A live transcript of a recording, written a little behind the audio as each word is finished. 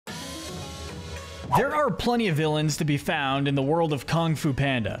There are plenty of villains to be found in the world of Kung Fu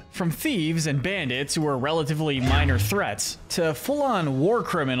Panda, from thieves and bandits who are relatively minor threats, to full-on war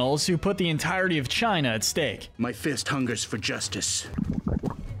criminals who put the entirety of China at stake. My fist hungers for justice.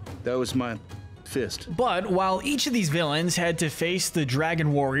 That was my fist. But while each of these villains had to face the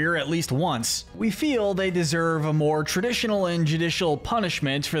Dragon Warrior at least once, we feel they deserve a more traditional and judicial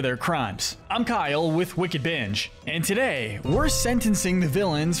punishment for their crimes. I'm Kyle with WickedBinge, and today we're sentencing the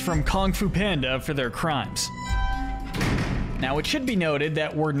villains from Kung Fu Panda for their crimes. Now, it should be noted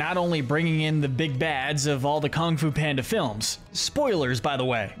that we're not only bringing in the big bads of all the Kung Fu Panda films, spoilers by the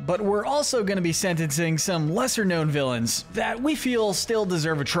way, but we're also going to be sentencing some lesser-known villains that we feel still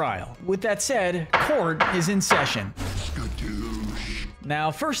deserve a trial. With that said, court is in session.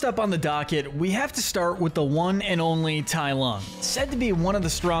 Now, first up on the docket, we have to start with the one and only Tai Lung, said to be one of the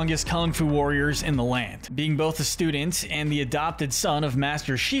strongest Kung Fu warriors in the land. Being both a student and the adopted son of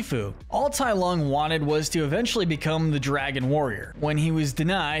Master Shifu, all Tai Lung wanted was to eventually become the Dragon Warrior. When he was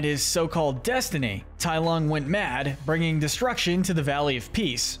denied his so-called destiny, Tai Lung went mad, bringing destruction to the Valley of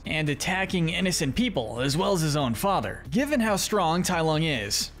Peace, and attacking innocent people as well as his own father. Given how strong Tai Lung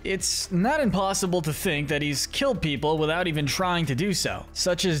is, it's not impossible to think that he's killed people without even trying to do so,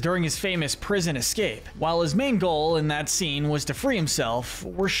 such as during his famous prison escape. While his main goal in that scene was to free himself,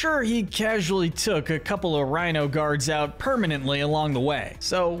 we're sure he casually took a couple of rhino guards out permanently along the way.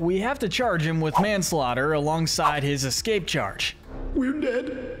 So we have to charge him with manslaughter alongside his escape charge. We're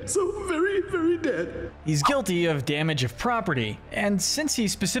dead. So very, very dead. He's guilty of damage of property, and since he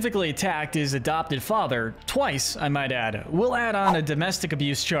specifically attacked his adopted father, twice I might add, we'll add on a domestic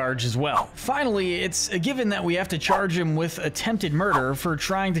abuse charge as well. Finally, it's a given that we have to charge him with attempted murder for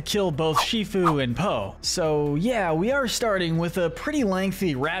trying to kill both Shifu and Po. So yeah, we are starting with a pretty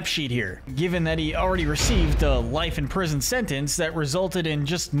lengthy rap sheet here, given that he already received a life in prison sentence that resulted in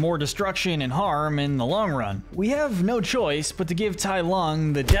just more destruction and harm in the long run. We have no choice but to give Tai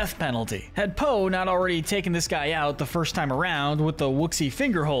Lung the death penalty. Had Po not already taken this guy out the first time around with the Wuxi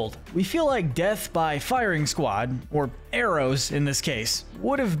finger hold, we feel like death by firing squad, or arrows in this case,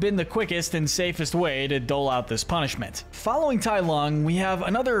 would have been the quickest and safest way to dole out this punishment. Following Tai Lung, we have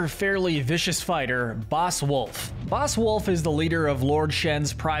another fairly vicious fighter, Boss Wolf. Boss Wolf is the leader of Lord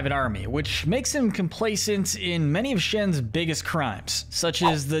Shen's private army, which makes him complacent in many of Shen's biggest crimes, such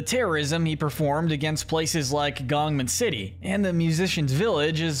as the terrorism he performed against places like Gongman City and the Musician's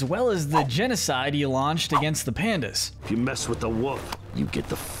Village, as well as the genocide he launched against the pandas. If you mess with the wolf, you get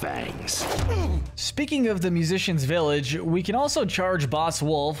the fangs. Speaking of the Musician's Village, we can also charge Boss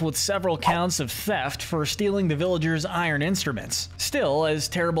Wolf with several counts of theft for stealing the villagers' iron instruments. Still, as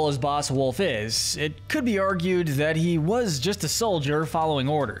terrible as Boss Wolf is, it could be argued that he was just a soldier following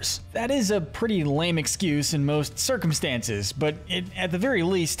orders. That is a pretty lame excuse in most circumstances, but it at the very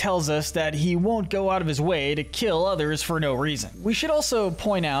least tells us that he won't go out of his way to kill others for no reason. We should also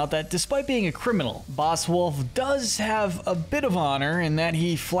point out that despite being a criminal, Boss Wolf does have a bit of honor in that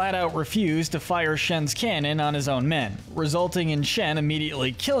he flat out refused to fire Shen's cannon on his own men, resulting in Shen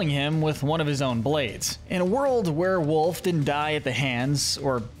immediately killing him with one of his own blades. In a world where Wolf didn't die at the hands,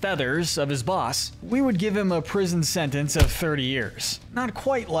 or feathers, of his boss, we would give him a prison sentence of 30 years. Not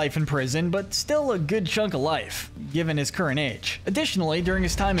quite life in prison, but still a good chunk of life, given his current age. Additionally, during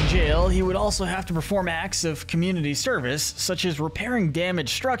his time in jail, he would also have to perform acts of community service, such as repairing damaged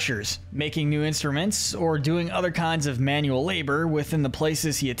structures, making new instruments, or doing other kinds of manual labor within the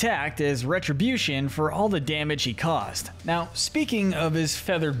places he attacked as retribution for all the damage he caused. Now, speaking of his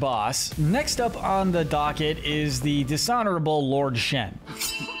feathered boss, next up on the docket is the dishonorable Lord Shen.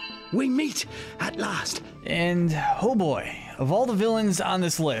 We meet at last. And oh boy, of all the villains on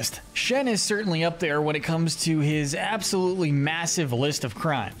this list, Shen is certainly up there when it comes to his absolutely massive list of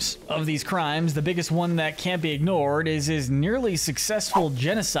crimes. Of these crimes, the biggest one that can't be ignored is his nearly successful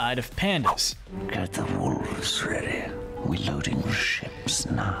genocide of pandas. Get the wolves ready. We're loading ships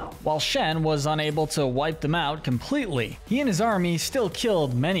now. While Shen was unable to wipe them out completely, he and his army still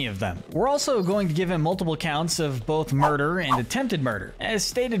killed many of them. We're also going to give him multiple counts of both murder and attempted murder. As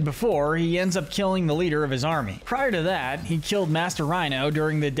stated before, he ends up killing the leader of his army. Prior to that, he killed Master Rhino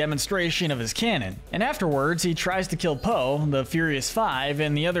during the demonstration of his cannon. And afterwards, he tries to kill Po, the Furious Five,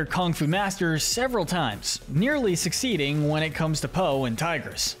 and the other Kung Fu masters several times, nearly succeeding when it comes to Po and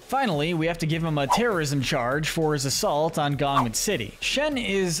Tigress. Finally, we have to give him a terrorism charge for his assault on Gongman City. Shen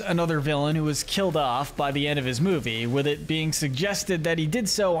is another villain who was killed off by the end of his movie, with it being suggested that he did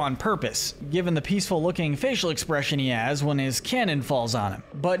so on purpose, given the peaceful looking facial expression he has when his cannon falls on him.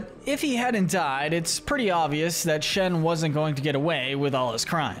 But if he hadn't died, it's pretty obvious that Shen wasn't going to get away with all his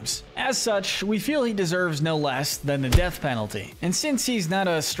crimes. As such, we feel he deserves no less than the death penalty. And since he's not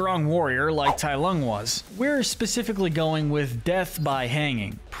a strong warrior like Tai Lung was, we're specifically going with death by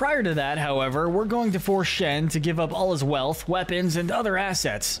hanging. Prior to that, however, we're going to force Shen to give up all his wealth, weapons, and other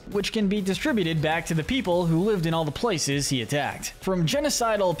assets, which can be distributed back to the people who lived in all the places he attacked. From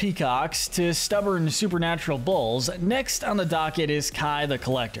genocidal peacocks to stubborn supernatural bulls, next on the docket is Kai the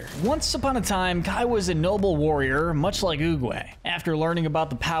Collector. Once upon a time, Kai was a noble warrior, much like Oogway. After learning about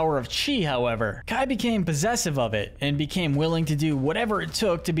the power of Chi, however, Kai became possessive of it and became willing to do whatever it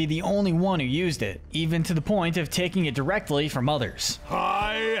took to be the only one who used it, even to the point of taking it directly from others.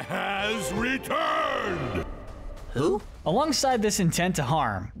 Kai has returned! Who? Alongside this intent to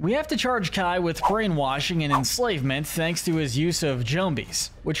harm, we have to charge Kai with brainwashing and enslavement thanks to his use of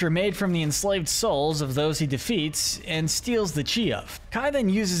zombies, which are made from the enslaved souls of those he defeats and steals the chi of. Kai then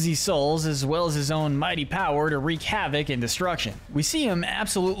uses these souls as well as his own mighty power to wreak havoc and destruction. We see him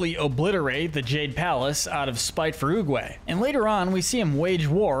absolutely obliterate the Jade Palace out of spite for Oogway, and later on we see him wage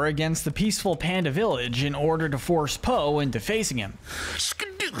war against the peaceful Panda village in order to force Po into facing him.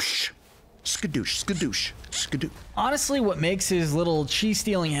 Skadoosh! Skadoosh, skadoosh, skadoosh. Honestly, what makes his little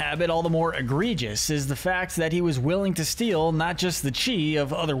chi-stealing habit all the more egregious is the fact that he was willing to steal not just the chi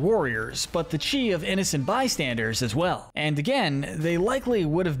of other warriors, but the chi of innocent bystanders as well. And again, they likely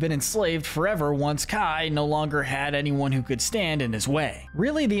would have been enslaved forever once Kai no longer had anyone who could stand in his way.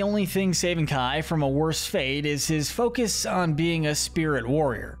 Really, the only thing saving Kai from a worse fate is his focus on being a spirit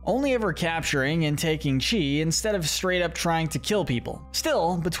warrior, only ever capturing and taking chi instead of straight up trying to kill people.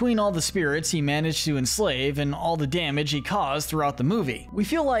 Still, between all the spirits he managed to enslave and all the damage he caused throughout the movie, we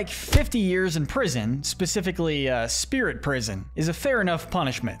feel like 50 years in prison, specifically spirit prison, is a fair enough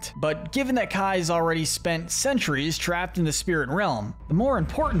punishment. But given that Kai's already spent centuries trapped in the spirit realm, the more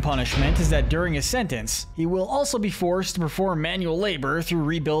important punishment is that during his sentence, he will also be forced to perform manual labor through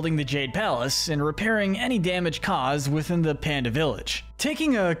rebuilding the Jade Palace and repairing any damage caused within the Panda village.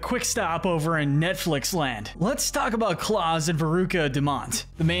 Taking a quick stop over in Netflix land, let's talk about Claus and Veruca Dumont,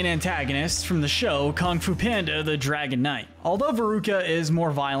 the main antagonists from the show Kung Fu Panda: The Dragon Knight. Although Veruca is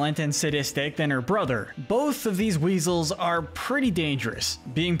more violent and sadistic than her brother, both of these weasels are pretty dangerous,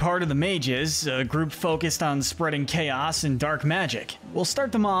 being part of the Mages, a group focused on spreading chaos and dark magic. We'll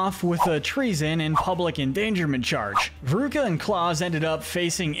start them off with a treason and public endangerment charge. Veruca and Claus ended up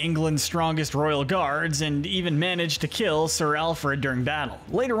facing England's strongest royal guards and even managed to kill Sir Alfred during battle.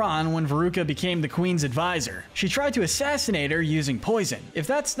 Later on, when Veruca became the Queen's advisor, she tried to assassinate her using poison. If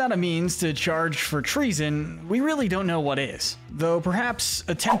that's not a means to charge for treason, we really don't know what is. Though perhaps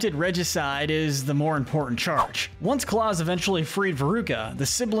attempted regicide is the more important charge. Once Claus eventually freed Veruca, the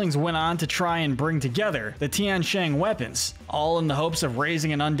siblings went on to try and bring together the Tiansheng weapons, all in the hopes of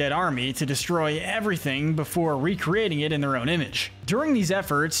raising an undead army to destroy everything before recreating it in their own image. During these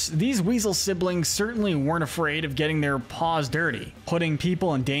efforts, these weasel siblings certainly weren't afraid of getting their paws dirty, putting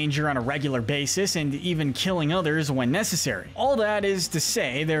people in danger on a regular basis and even killing others when necessary. All that is to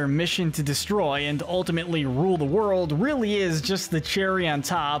say, their mission to destroy and ultimately rule the world really is just the cherry on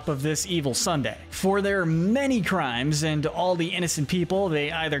top of this evil sundae. For their many crimes and all the innocent people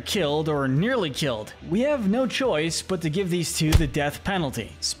they either killed or nearly killed, we have no choice but to give these two the death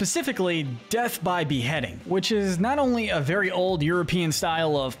penalty, specifically death by beheading, which is not only a very old European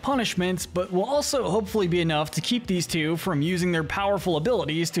style of punishment, but will also hopefully be enough to keep these two from using their powerful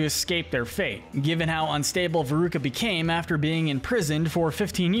abilities to escape their fate. Given how unstable Veruca became after being imprisoned for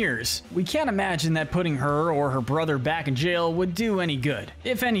 15 years, we can't imagine that putting her or her brother back in jail would do any good.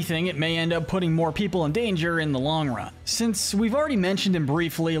 If anything, it may end up putting more people in danger in the long run. Since we've already mentioned him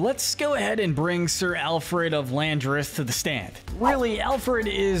briefly, let's go ahead and bring Sir Alfred of Landreth to the stand. Really, Alfred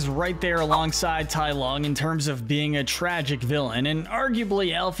is right there alongside Tai Lung in terms of being a tragic villain, and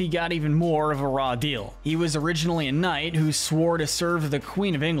arguably Alfie got even more of a raw deal. He was originally a knight who swore to serve the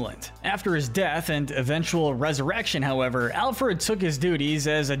Queen of England. After his death and eventual resurrection, however, Alfred took his duties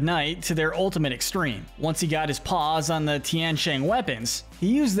as a knight to their ultimate extreme. Once he got his paws on the Tiansheng weapons, he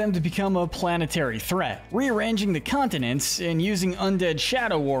used them to become a planetary threat, rearranging the continents and using undead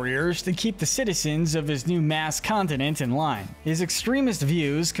shadow warriors to keep the citizens of his new mass continent in line. His extremist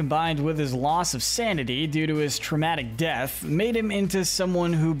views, combined with his loss of sanity due to his traumatic death, made him into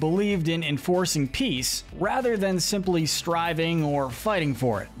someone who believed in enforcing peace rather than simply striving or fighting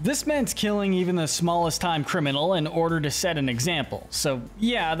for it. This meant killing even the smallest time criminal in order to set an example. So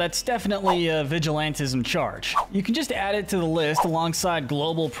yeah, that's definitely a vigilantism charge. You can just add it to the list alongside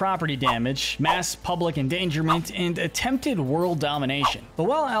global property damage, mass public endangerment, and attempted world domination. But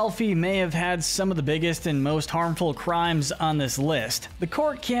while Alfie may have had some of the biggest and most harmful crimes on this list, the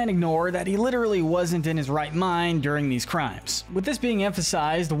court can't ignore that he literally wasn't in his right mind during these crimes. With this being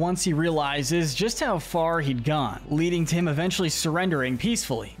emphasized once he realizes just how far he'd gone, leading to him eventually surrendering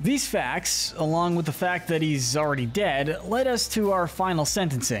peacefully. These facts, along with the fact that he's already dead, led us to our final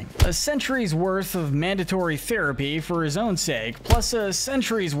sentencing. A century's worth of mandatory therapy for his own sake, plus a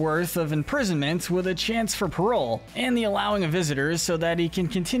century's worth of imprisonment with a chance for parole, and the allowing of visitors so that he can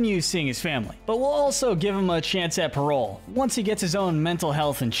continue seeing his family. But we'll also give him a chance at parole, once he gets his own mental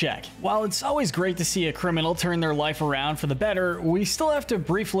health in check. While it's always great to see a criminal turn their life around for the better, we still have to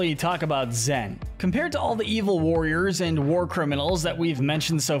briefly talk about Zen. Compared to all the evil warriors and war criminals that we've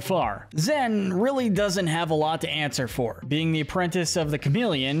mentioned so far, Zen really doesn't have a lot to answer for. Being the apprentice of the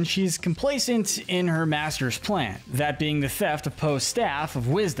chameleon, she's complacent in her master's plan, that being the theft of Poe's staff of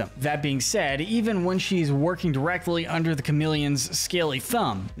wisdom. That being said, even when she's working directly under the chameleon's scaly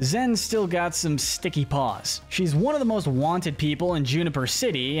thumb, Zen's still got some sticky paws. She's one of the most wanted people in Juniper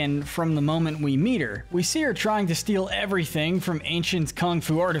City, and from the moment we meet her, we see her trying to steal everything from ancient kung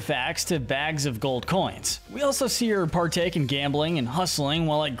fu artifacts to bags of gold coins. We also see her partake in gambling and hustling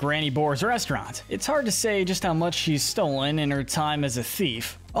while at Granny Boar's restaurant. It's hard to say just how much she's stolen in her time as a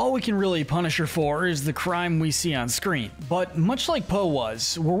thief. All we can really punish her for is the crime we see on screen. But much like Poe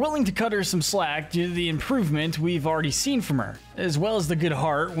was, we're willing to cut her some slack due to the improvement we've already seen from her, as well as the good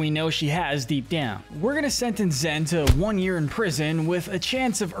heart we know she has deep down. We're gonna sentence Zen to 1 year in prison with a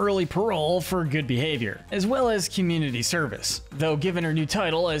chance of early parole for good behavior, as well as community service. Though given her new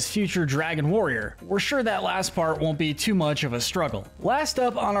title as future Dragon Warrior, we're sure that last part won't be too much of a struggle. Last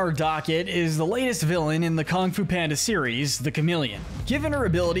up on our docket is the latest villain in the Kung Fu Panda series, the Chameleon. Given her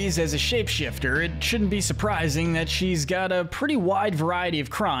abilities as a shapeshifter, it shouldn't be surprising that she's got a pretty wide variety of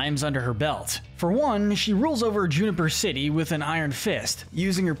crimes under her belt. For one, she rules over Juniper City with an iron fist,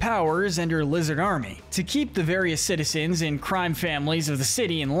 using her powers and her lizard army to keep the various citizens and crime families of the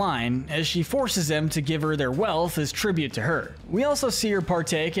city in line as she forces them to give her their wealth as tribute to her. We also see her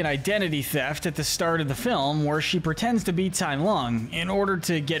partake in identity theft at the start of the film, where she pretends to be Tai Lung in order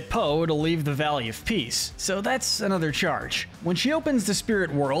to get Poe to leave the Valley of Peace. So that's another charge. When she opens the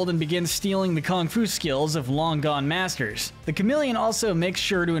spirit world and begins stealing the kung fu skills of long-gone masters, the chameleon also makes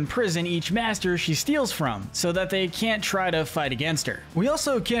sure to imprison each master she steals from, so that they can't try to fight against her. We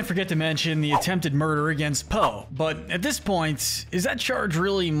also can't forget to mention the attempted murder against Poe, but at this point, is that charge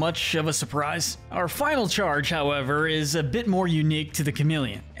really much of a surprise? Our final charge, however, is a bit more unique to the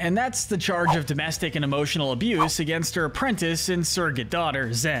chameleon, and that's the charge of domestic and emotional abuse against her apprentice and surrogate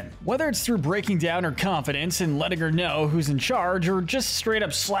daughter, Zen. Whether it's through breaking down her confidence and letting her know who's in charge, or just straight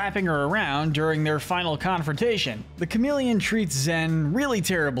up slapping her around during their final confrontation, the chameleon treats Zen really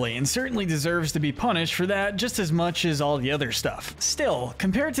terribly and certainly deserves to be punished for that just as much as all the other stuff. Still,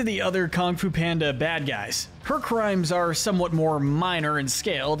 compared to the other Kung Fu Panda bad guys, her crimes are somewhat more minor in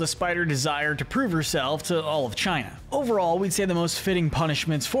scale despite her desire to prove herself to all of China. Overall, we'd say the most fitting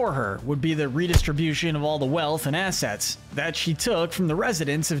punishments for her would be the redistribution of all the wealth and assets that she took from the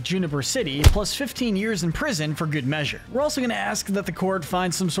residents of Juniper City, plus 15 years in prison for good measure. We're also going to ask that the court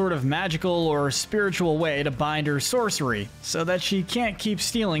find some sort of magical or spiritual way to bind her sorcery so that she can't keep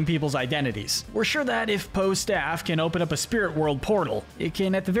stealing people's identities. We're sure that if Poe's staff can open up a spirit world portal, it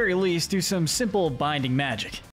can at the very least do some simple binding magic.